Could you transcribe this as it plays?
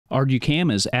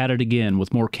Arducam is at it again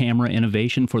with more camera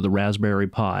innovation for the Raspberry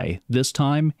Pi. This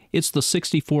time, it's the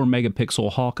 64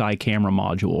 megapixel Hawkeye camera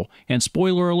module, and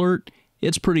spoiler alert,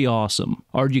 it's pretty awesome.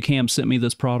 Arducam sent me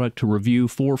this product to review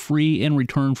for free in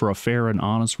return for a fair and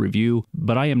honest review,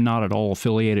 but I am not at all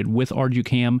affiliated with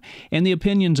Arducam, and the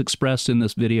opinions expressed in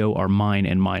this video are mine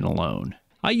and mine alone.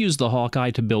 I used the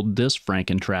Hawkeye to build this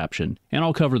Frankentraption, and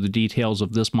I'll cover the details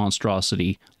of this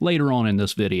monstrosity later on in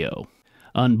this video.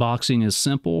 Unboxing is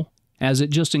simple, as it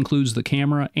just includes the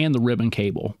camera and the ribbon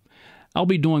cable. I'll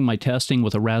be doing my testing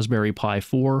with a Raspberry Pi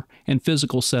 4, and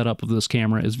physical setup of this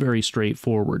camera is very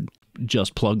straightforward.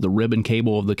 Just plug the ribbon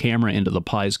cable of the camera into the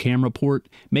Pi's camera port,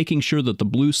 making sure that the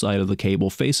blue side of the cable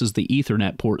faces the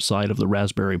Ethernet port side of the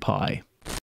Raspberry Pi.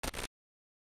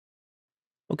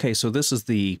 Okay, so this is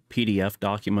the PDF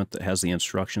document that has the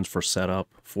instructions for setup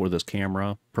for this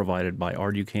camera provided by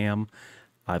Arducam.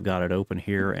 I've got it open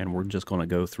here, and we're just going to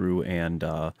go through and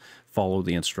follow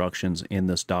the instructions in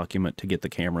this document to get the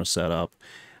camera set up.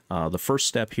 The first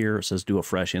step here says do a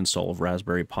fresh install of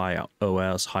Raspberry Pi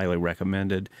OS, highly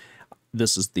recommended.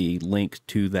 This is the link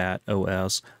to that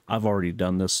OS. I've already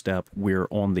done this step. We're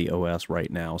on the OS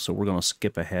right now, so we're going to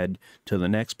skip ahead to the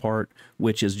next part,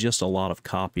 which is just a lot of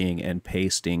copying and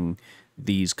pasting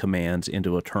these commands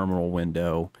into a terminal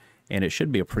window. And it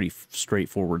should be a pretty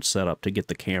straightforward setup to get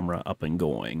the camera up and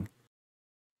going.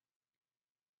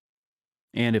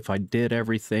 And if I did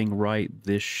everything right,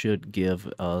 this should give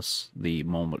us the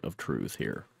moment of truth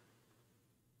here.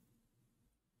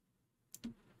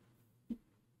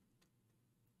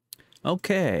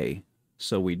 Okay,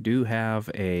 so we do have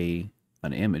an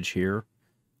image here.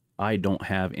 I don't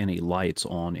have any lights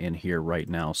on in here right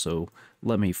now, so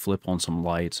let me flip on some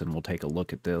lights and we'll take a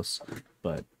look at this.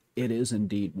 But it is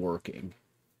indeed working.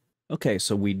 Okay,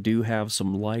 so we do have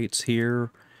some lights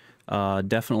here,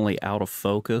 definitely out of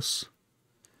focus.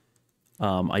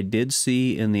 I did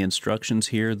see in the instructions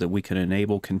here that we can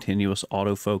enable continuous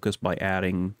autofocus by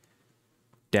adding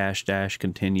 --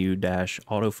 continue -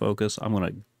 autofocus. I'm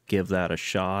going to give that a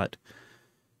shot.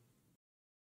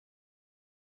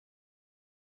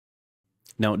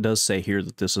 Now it does say here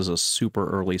that this is a super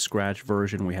early scratch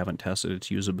version. We haven't tested its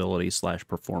usability /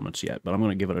 performance yet, but I'm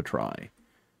going to give it a try.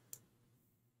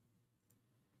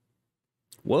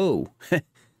 Whoa,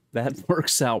 that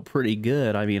works out pretty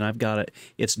good. I mean, I've got it.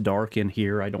 It's dark in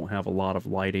here. I don't have a lot of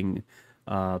lighting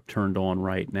turned on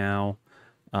right now,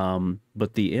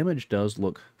 but the image does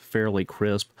look fairly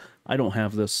crisp. I don't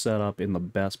have this set up in the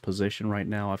best position right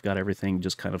now. I've got everything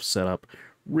just kind of set up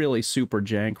really super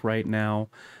jank right now.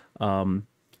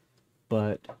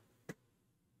 But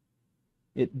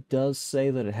it does say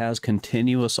that it has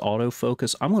continuous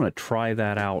autofocus. I'm going to try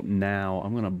that out now.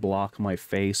 I'm going to block my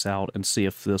face out and see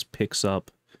if this picks up.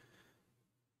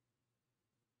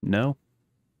 No?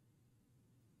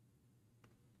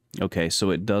 Okay, so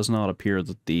it does not appear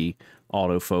that the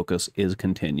autofocus is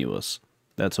continuous.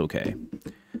 That's okay.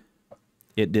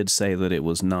 It did say that it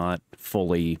was not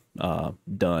fully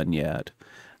done yet.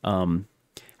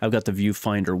 I've got the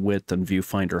viewfinder width and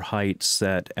viewfinder height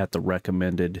set at the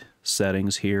recommended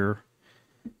settings here.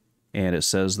 And it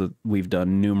says that we've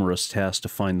done numerous tests to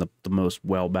find the most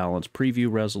well-balanced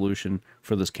preview resolution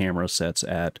for this camera. Sets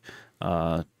at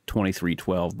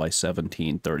 2312 by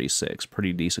 1736.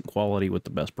 Pretty decent quality with the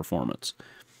best performance.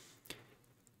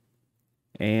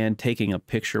 And taking a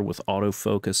picture with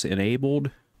autofocus enabled.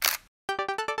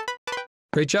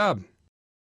 Great job.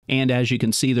 And as you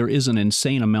can see, there is an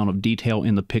insane amount of detail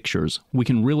in the pictures. We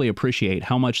can really appreciate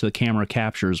how much the camera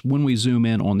captures when we zoom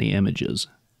in on the images.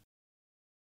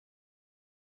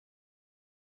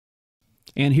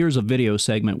 And here's a video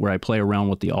segment where I play around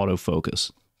with the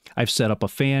autofocus. I've set up a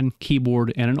fan,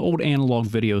 keyboard, and an old analog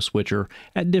video switcher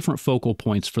at different focal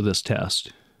points for this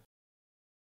test.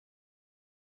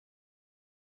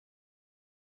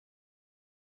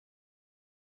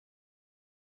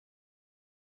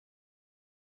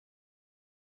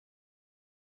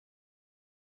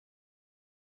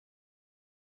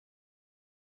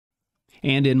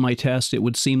 And in my test, it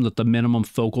would seem that the minimum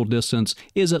focal distance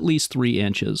is at least 3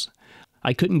 inches.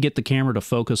 I couldn't get the camera to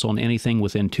focus on anything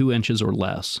within 2 inches or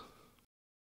less.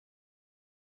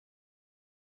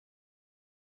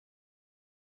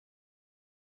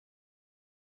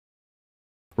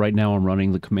 Right now I'm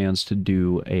running the commands to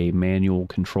do a manual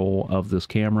control of this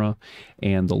camera,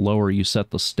 and the lower you set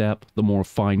the step, the more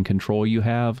fine control you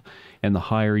have, and the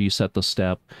higher you set the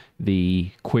step,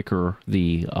 the quicker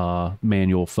the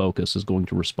manual focus is going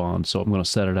to respond. So I'm going to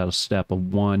set it at a step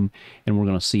of 1, and we're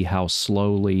going to see how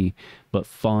slowly but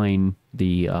fine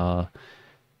the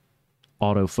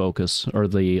autofocus or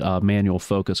the manual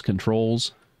focus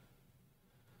controls.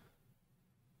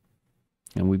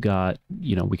 And we've got,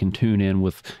 you know, we can tune in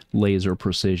with laser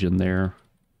precision there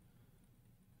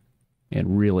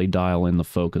and really dial in the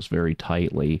focus very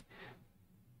tightly.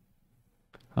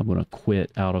 I'm going to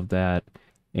quit out of that,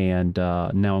 and now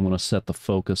I'm going to set the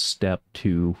focus step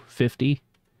to 50,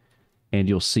 and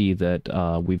you'll see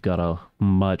that we've got a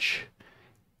much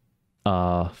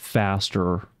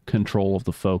faster control of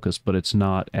the focus, but it's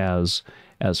not as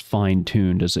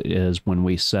fine-tuned as it is when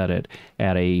we set it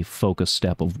at a focus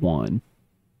step of 1.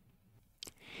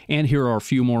 And here are a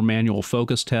few more manual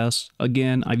focus tests.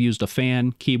 Again, I've used a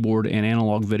fan, keyboard, and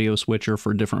analog video switcher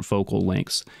for different focal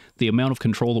lengths. The amount of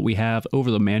control that we have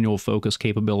over the manual focus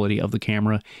capability of the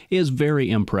camera is very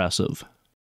impressive.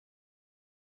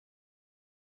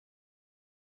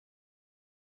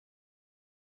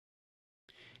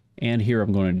 And here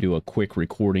I'm going to do a quick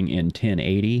recording in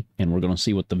 1080, and we're going to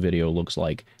see what the video looks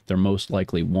like. There most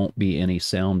likely won't be any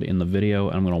sound in the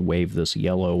video. I'm going to wave this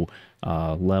yellow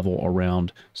level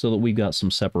around so that we've got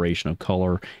some separation of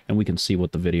color and we can see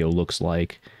what the video looks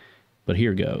like. But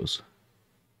here goes.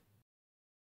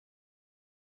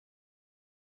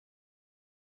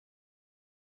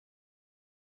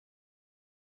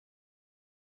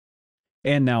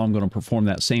 And now I'm going to perform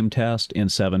that same test in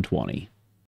 720.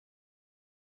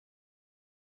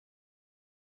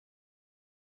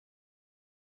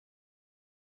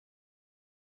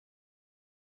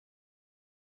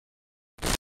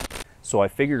 So I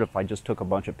figured if I just took a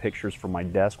bunch of pictures from my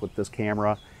desk with this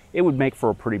camera, it would make for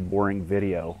a pretty boring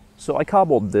video. So I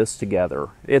cobbled this together.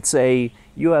 It's a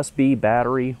USB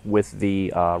battery with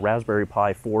the Raspberry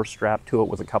Pi 4 strapped to it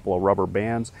with a couple of rubber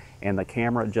bands, and the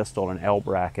camera just on an L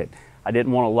bracket. I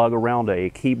didn't want to lug around a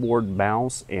keyboard,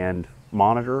 mouse, and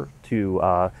monitor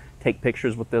to take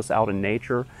pictures with this out in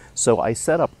nature. So I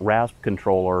set up RASP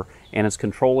controller, and it's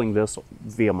controlling this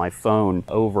via my phone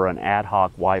over an ad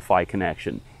hoc Wi-Fi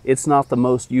connection. It's not the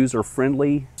most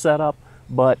user-friendly setup,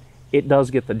 but it does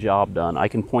get the job done. I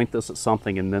can point this at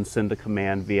something and then send a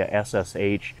command via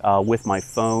SSH with my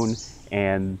phone,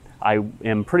 and I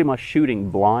am pretty much shooting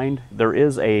blind. There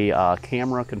is a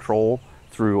camera control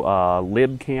through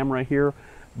lib camera here,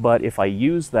 but if I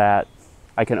use that,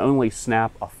 I can only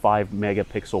snap a 5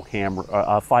 megapixel camera,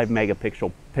 a 5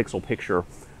 megapixel picture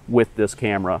with this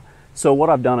camera. So what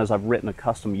I've done is I've written a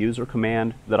custom user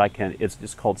command that I can, it's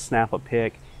just called snap a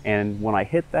pic, and when I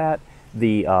hit that,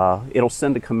 it'll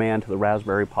send a command to the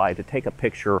Raspberry Pi to take a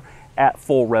picture at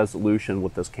full resolution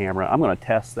with this camera. I'm going to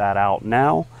test that out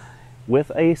now with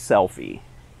a selfie.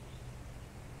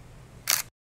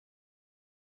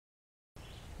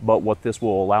 But what this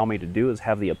will allow me to do is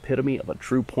have the epitome of a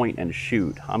true point and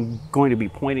shoot. I'm going to be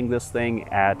pointing this thing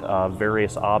at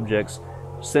various objects,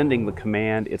 sending the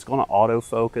command. It's going to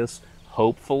autofocus,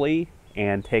 hopefully,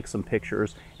 and take some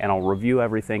pictures, and I'll review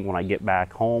everything when I get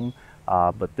back home.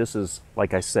 But this is,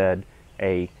 like I said,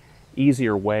 a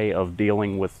easier way of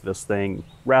dealing with this thing.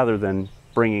 Rather than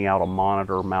bringing out a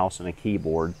monitor, mouse, and a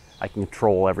keyboard, I can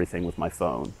control everything with my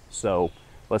phone. So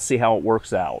let's see how it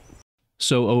works out.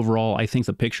 So overall, I think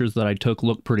the pictures that I took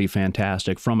look pretty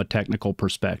fantastic from a technical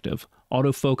perspective.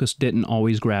 Autofocus didn't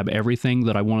always grab everything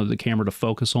that I wanted the camera to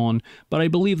focus on, but I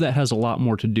believe that has a lot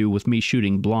more to do with me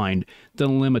shooting blind than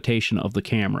a limitation of the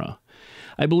camera.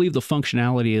 I believe the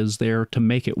functionality is there to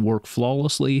make it work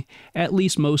flawlessly, at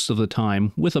least most of the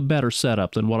time, with a better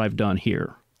setup than what I've done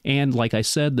here. And like I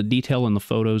said, the detail in the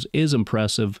photos is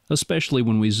impressive, especially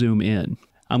when we zoom in.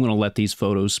 I'm going to let these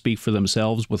photos speak for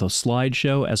themselves with a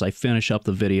slideshow as I finish up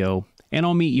the video, and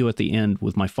I'll meet you at the end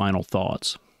with my final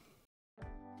thoughts.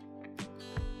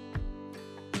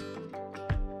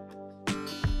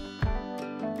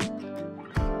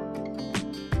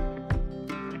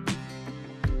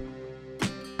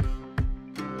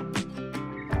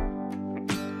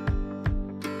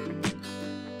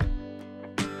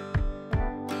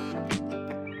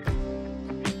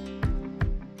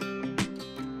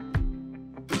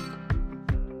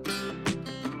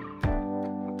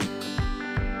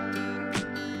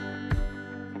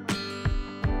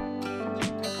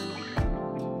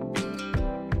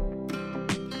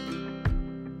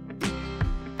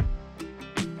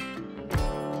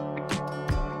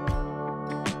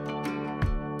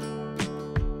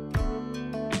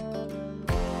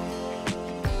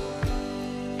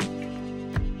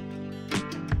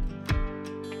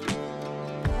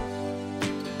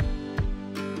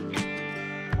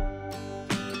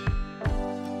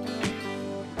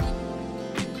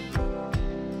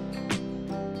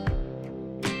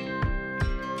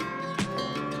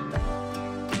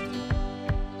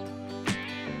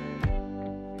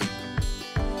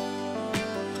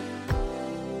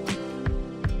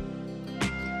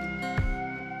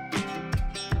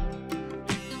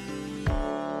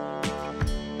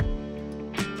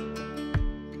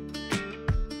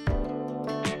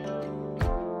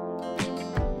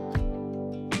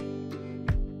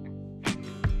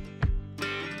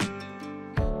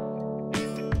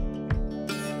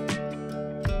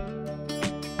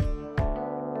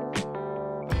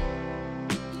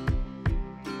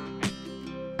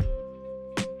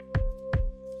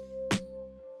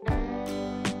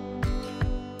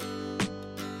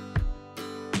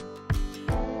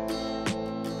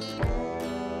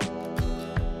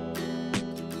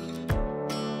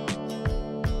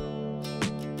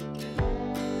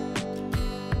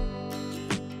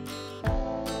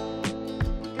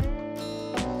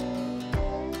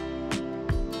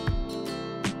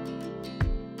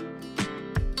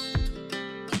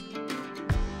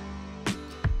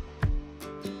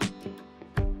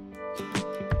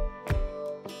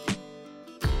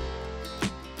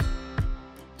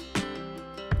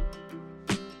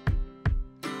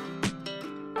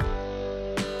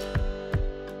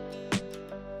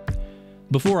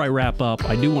 Before I wrap up,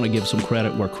 I do want to give some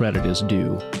credit where credit is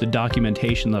due. The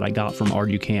documentation that I got from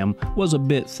Arducam was a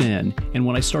bit thin, and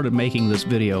when I started making this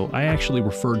video, I actually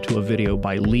referred to a video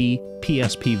by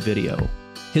leepspvideo.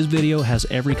 His video has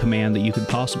every command that you could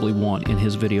possibly want in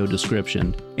his video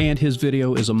description, and his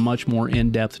video is a much more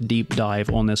in-depth deep dive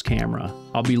on this camera.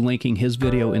 I'll be linking his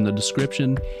video in the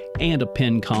description and a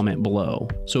pinned comment below,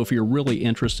 so if you're really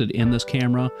interested in this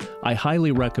camera, I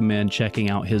highly recommend checking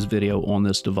out his video on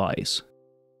this device.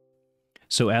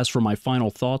 So as for my final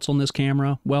thoughts on this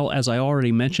camera, well, as I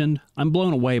already mentioned, I'm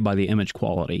blown away by the image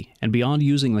quality, and beyond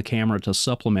using the camera to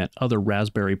supplement other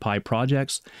Raspberry Pi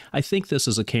projects, I think this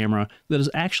is a camera that is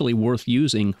actually worth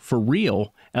using for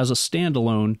real as a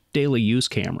standalone daily use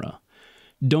camera.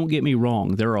 Don't get me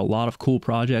wrong, there are a lot of cool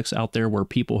projects out there where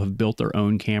people have built their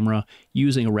own camera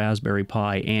using a Raspberry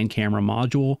Pi and camera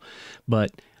module,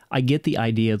 but I get the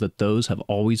idea that those have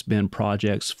always been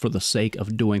projects for the sake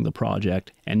of doing the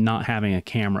project and not having a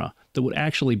camera that would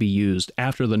actually be used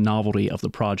after the novelty of the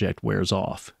project wears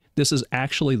off. This is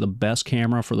actually the best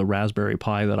camera for the Raspberry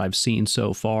Pi that I've seen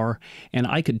so far, and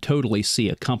I could totally see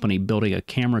a company building a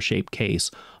camera-shaped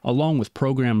case along with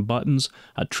programmed buttons,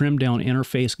 a trimmed-down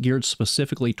interface geared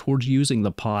specifically towards using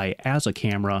the Pi as a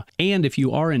camera, and if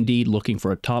you are indeed looking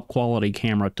for a top-quality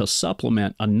camera to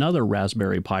supplement another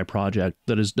Raspberry Pi project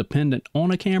that is dependent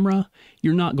on a camera,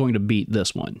 you're not going to beat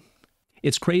this one.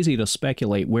 It's crazy to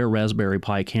speculate where Raspberry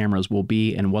Pi cameras will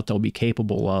be and what they'll be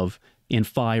capable of in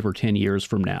 5 or 10 years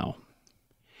from now.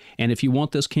 And if you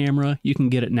want this camera, you can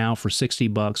get it now for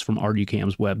 $60 from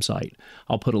Arducam's website.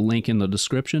 I'll put a link in the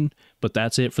description, but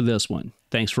that's it for this one.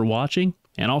 Thanks for watching,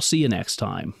 and I'll see you next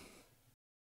time.